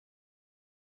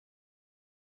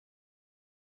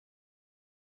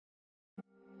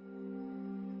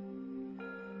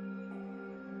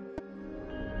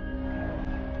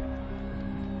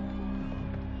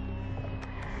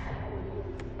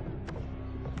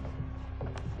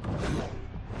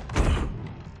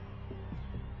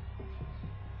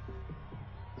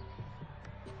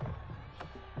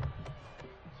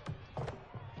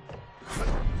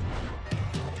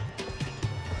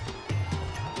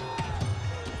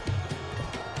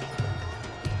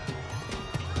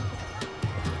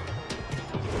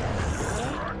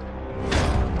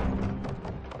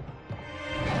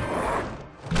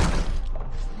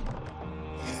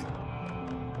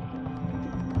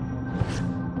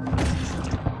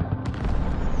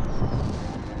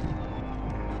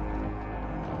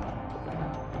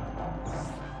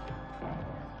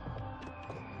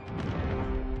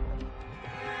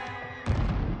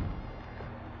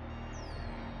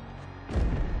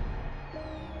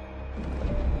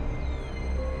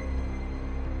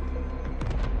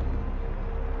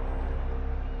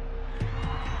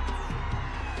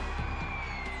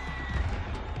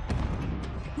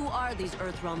are these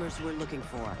Earthrealmers we're looking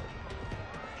for?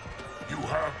 You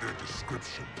have their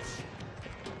descriptions.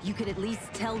 You could at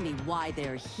least tell me why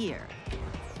they're here.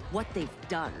 What they've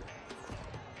done.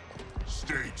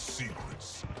 State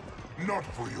secrets. Not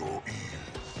for your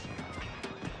ears.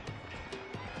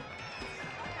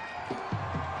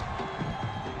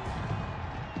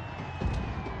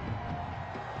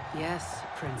 Yes,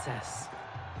 Princess.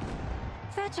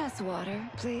 Fetch us water,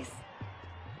 please.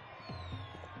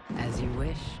 As you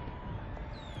wish.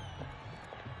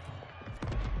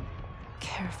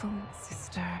 Careful,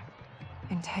 sister.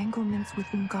 Entanglements with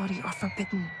Ungadi are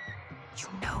forbidden. You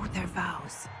know their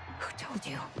vows. Who told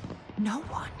you? No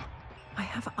one. I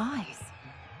have eyes.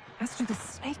 As do the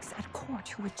snakes at court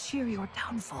who would cheer your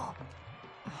downfall.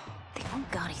 The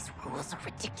Ungadi's rules are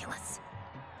ridiculous.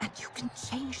 And you can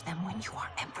change them when you are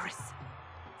Empress.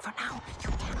 For now, you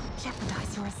cannot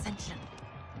jeopardize your ascension.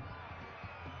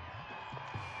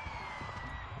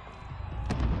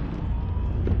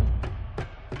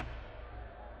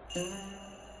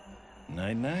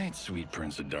 Night-night, sweet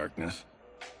Prince of Darkness.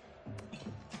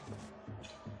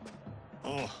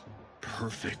 Oh,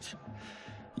 perfect.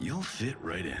 You'll fit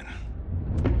right in.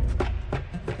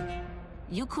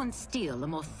 You couldn't steal a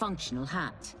more functional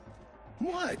hat.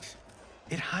 What?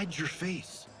 It hides your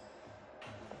face.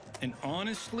 And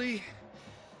honestly,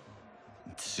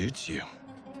 it suits you.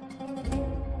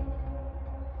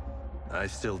 I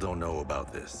still don't know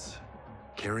about this.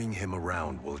 Carrying him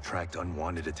around will attract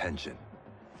unwanted attention.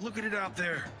 Look at it out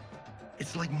there.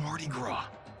 It's like Mardi Gras.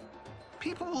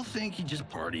 People will think you just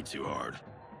party too hard.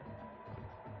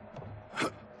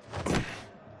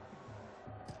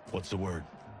 What's the word?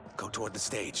 Go toward the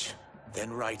stage,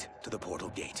 then right to the portal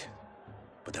gate.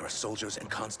 But there are soldiers and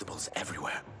constables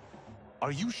everywhere.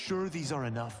 Are you sure these are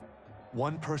enough?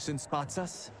 One person spots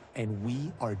us, and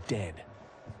we are dead.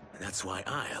 That's why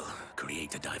I'll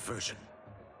create a diversion.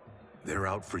 They're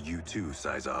out for you too,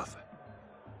 Syzoth.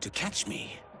 To catch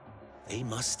me, they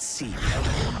must see me.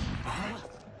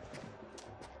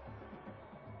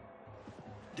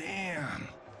 Damn.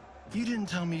 You didn't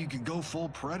tell me you could go full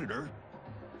Predator.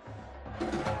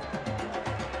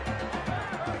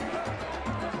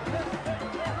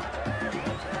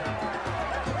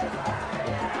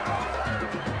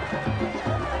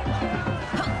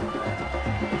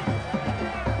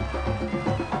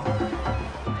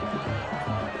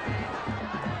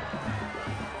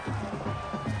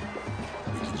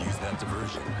 We could use that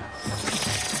diversion.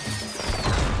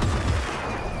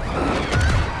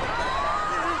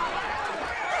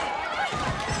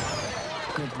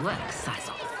 Good work,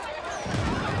 Syzoth.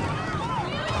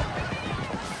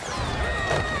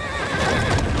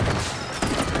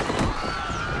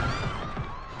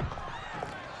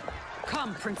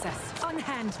 Come, Princess.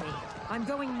 Unhand me. I'm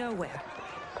going nowhere.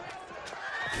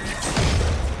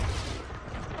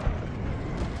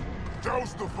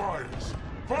 Douse the fires.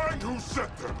 Find who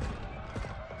set them.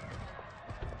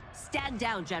 Stand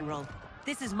down, General.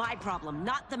 This is my problem,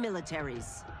 not the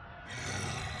military's.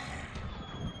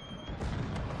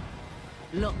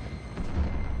 Look.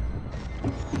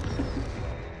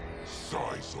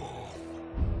 Syzoth.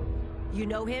 You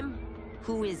know him?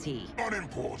 Who is he?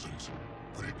 Unimportant,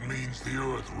 but it means the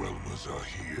Earthrealmers are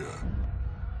here.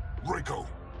 Reiko.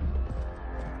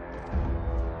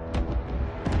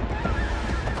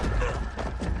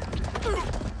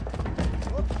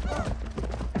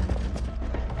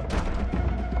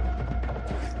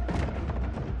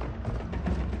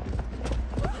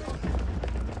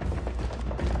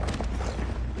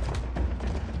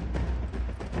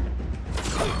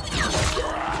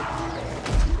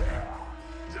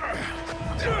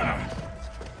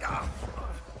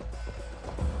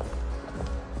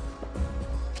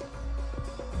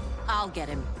 I'll get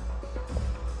him.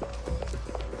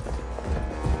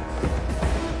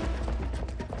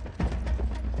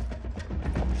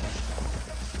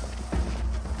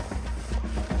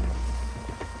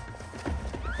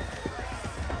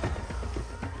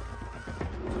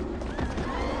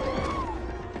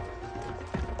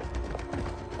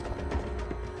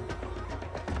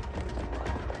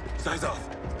 Syzoth!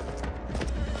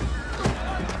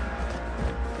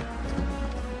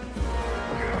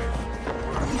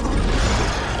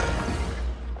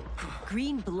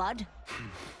 Green blood?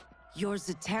 You're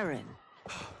Zaterran.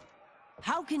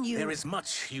 How can you— There is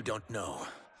much you don't know.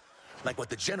 Like what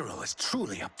the General is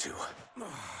truly up to.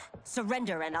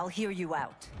 Surrender and I'll hear you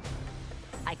out.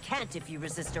 I can't if you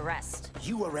resist arrest.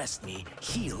 You arrest me,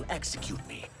 he'll execute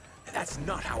me. And that's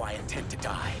not how I intend to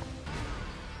die.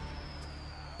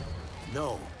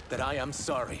 Know that I am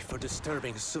sorry for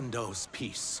disturbing Sundo's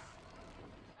peace.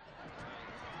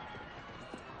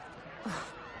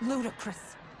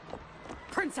 Ludicrous.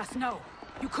 Princess, no!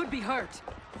 You could be hurt!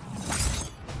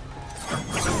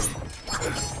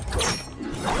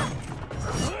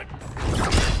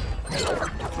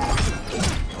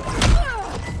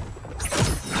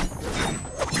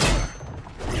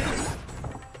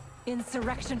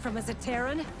 Insurrection from a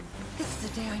Zaterran? This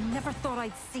is a day I never thought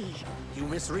I'd see. You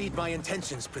misread my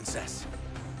intentions, Princess.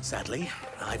 Sadly,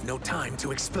 I've no time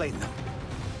to explain them.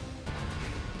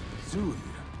 Soon,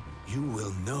 you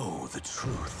will know the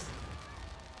truth.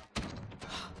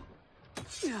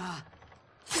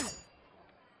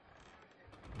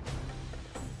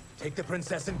 Take the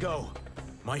princess and go.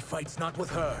 My fight's not with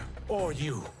her, or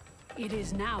you. It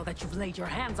is now that you've laid your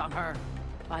hands on her.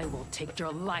 I will take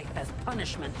your life as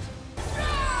punishment.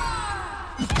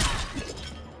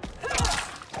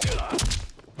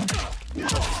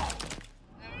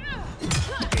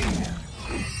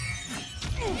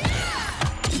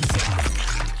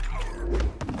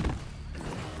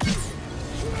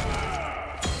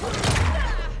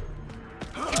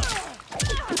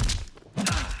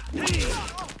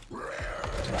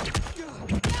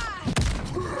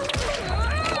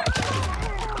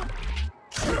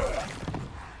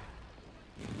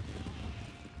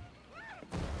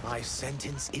 My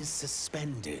sentence is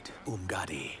suspended,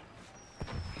 Umgadi.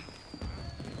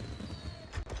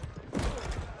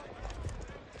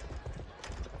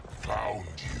 Found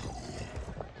you.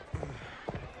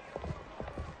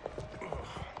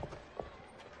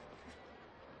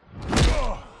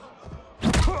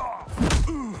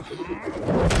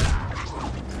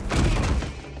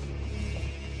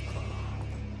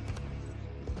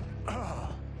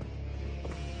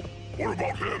 What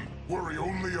about him? Worry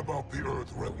only about the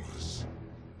Earth Realmers.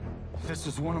 If this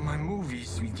was one of my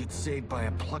movies, we'd get saved by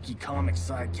a plucky comic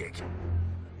sidekick.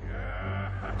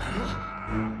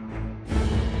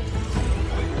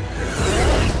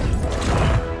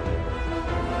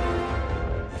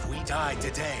 If we die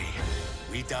today,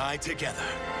 we die together.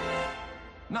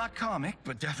 Not comic,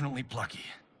 but definitely plucky.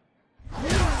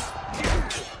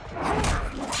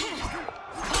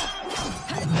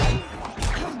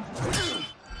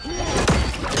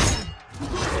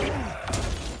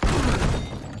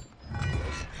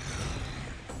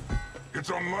 It's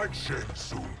unlike Shang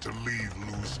Tsung to leave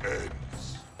loose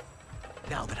ends.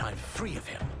 Now that I'm free of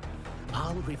him,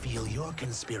 I'll reveal your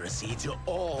conspiracy to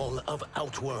all of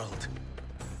Outworld.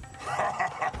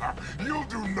 You'll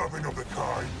do nothing of the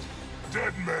kind.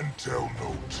 Dead men tell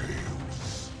no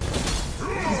tales.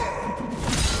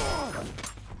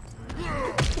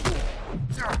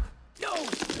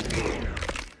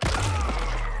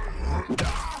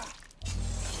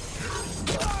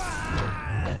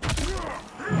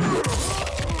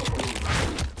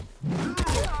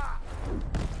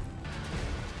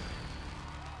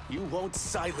 You won't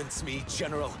silence me,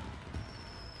 General.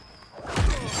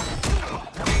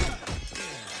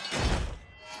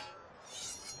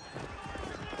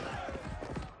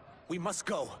 We must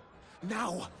go.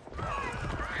 Now!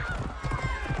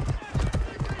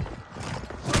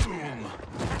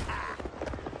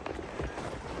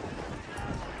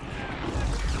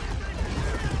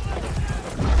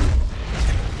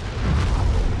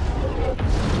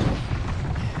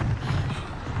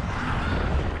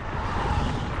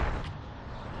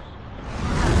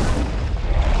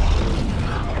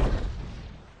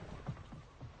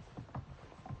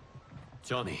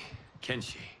 Johnny,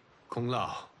 Kenshi, Kung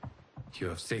Lao, you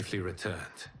have safely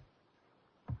returned.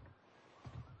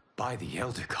 By the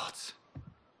Elder Gods.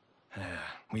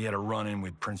 We had a run-in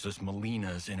with Princess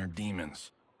Melina's inner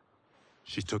demons.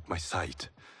 She took my sight,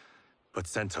 but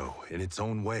Sento, in its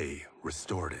own way,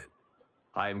 restored it.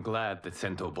 I am glad that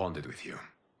Sento bonded with you.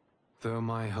 Though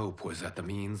my hope was that the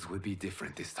means would be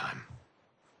different this time.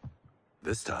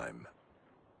 This time?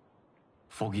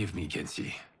 Forgive me,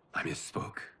 Kenshi. I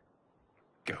misspoke.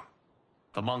 Go.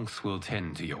 The monks will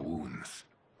tend to your wounds.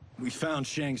 We found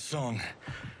Shang Tsung,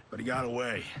 but he got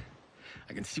away.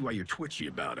 I can see why you're twitchy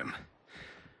about him.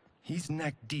 He's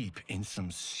neck-deep in some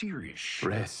serious shit.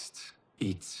 Rest.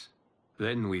 Eat.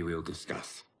 Then we will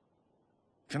discuss.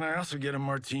 Can I also get a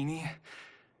martini?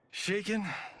 Shaken,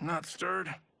 not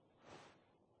stirred?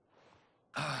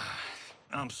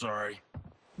 I'm sorry.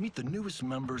 Meet the newest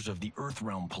members of the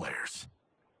Earthrealm players.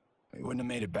 We wouldn't have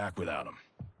made it back without them.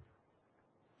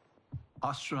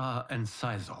 Astra and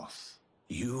Syzos.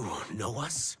 You know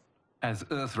us? As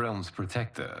Earthrealm's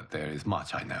protector, there is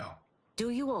much I know.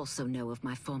 Do you also know of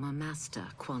my former master,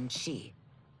 Quan Chi?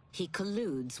 He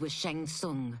colludes with Shang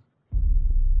Tsung.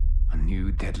 A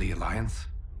new deadly alliance?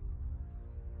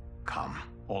 Come,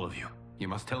 all of you. You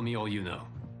must tell me all you know.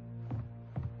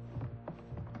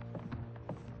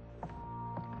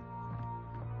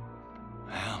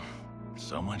 Well,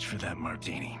 So much for that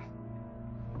martini.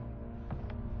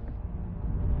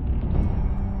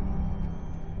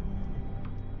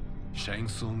 Shang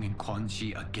Tsung and Quan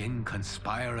Chi again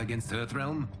conspire against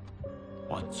Earthrealm?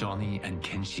 What Johnny and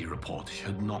Kenshi report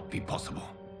should not be possible.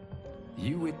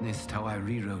 You witnessed how I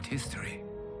rewrote history.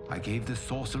 I gave the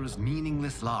sorcerers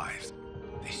meaningless lives.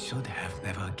 They should have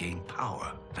never gained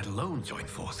power, let alone join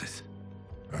forces.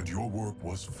 And your work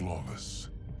was flawless.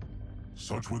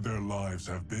 Such would their lives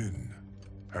have been,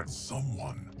 had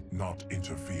someone not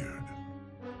interfered.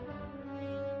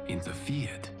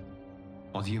 Interfered?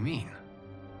 What do you mean?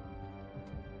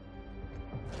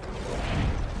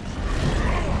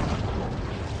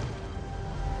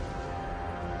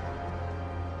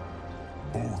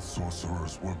 Both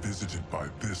sorcerers were visited by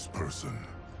this person.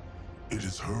 It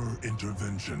is her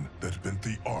intervention that bent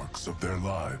the arcs of their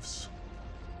lives.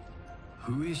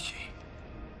 Who is she?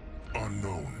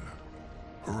 Unknown.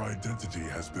 Her identity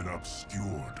has been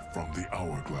obscured from the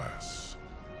hourglass.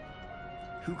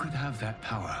 Who could have that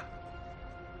power?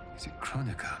 Is it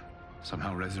Kronika?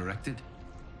 Somehow resurrected?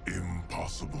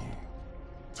 Impossible.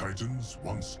 Titans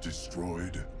once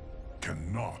destroyed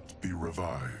cannot be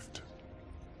revived.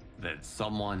 Then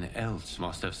someone else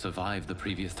must have survived the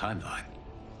previous timeline.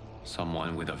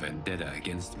 Someone with a vendetta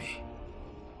against me.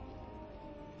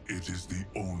 It is the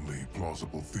only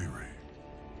plausible theory.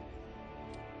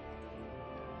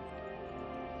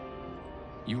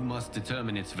 You must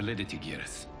determine its validity,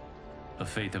 Geras. The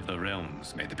fate of the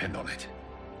realms may depend on it.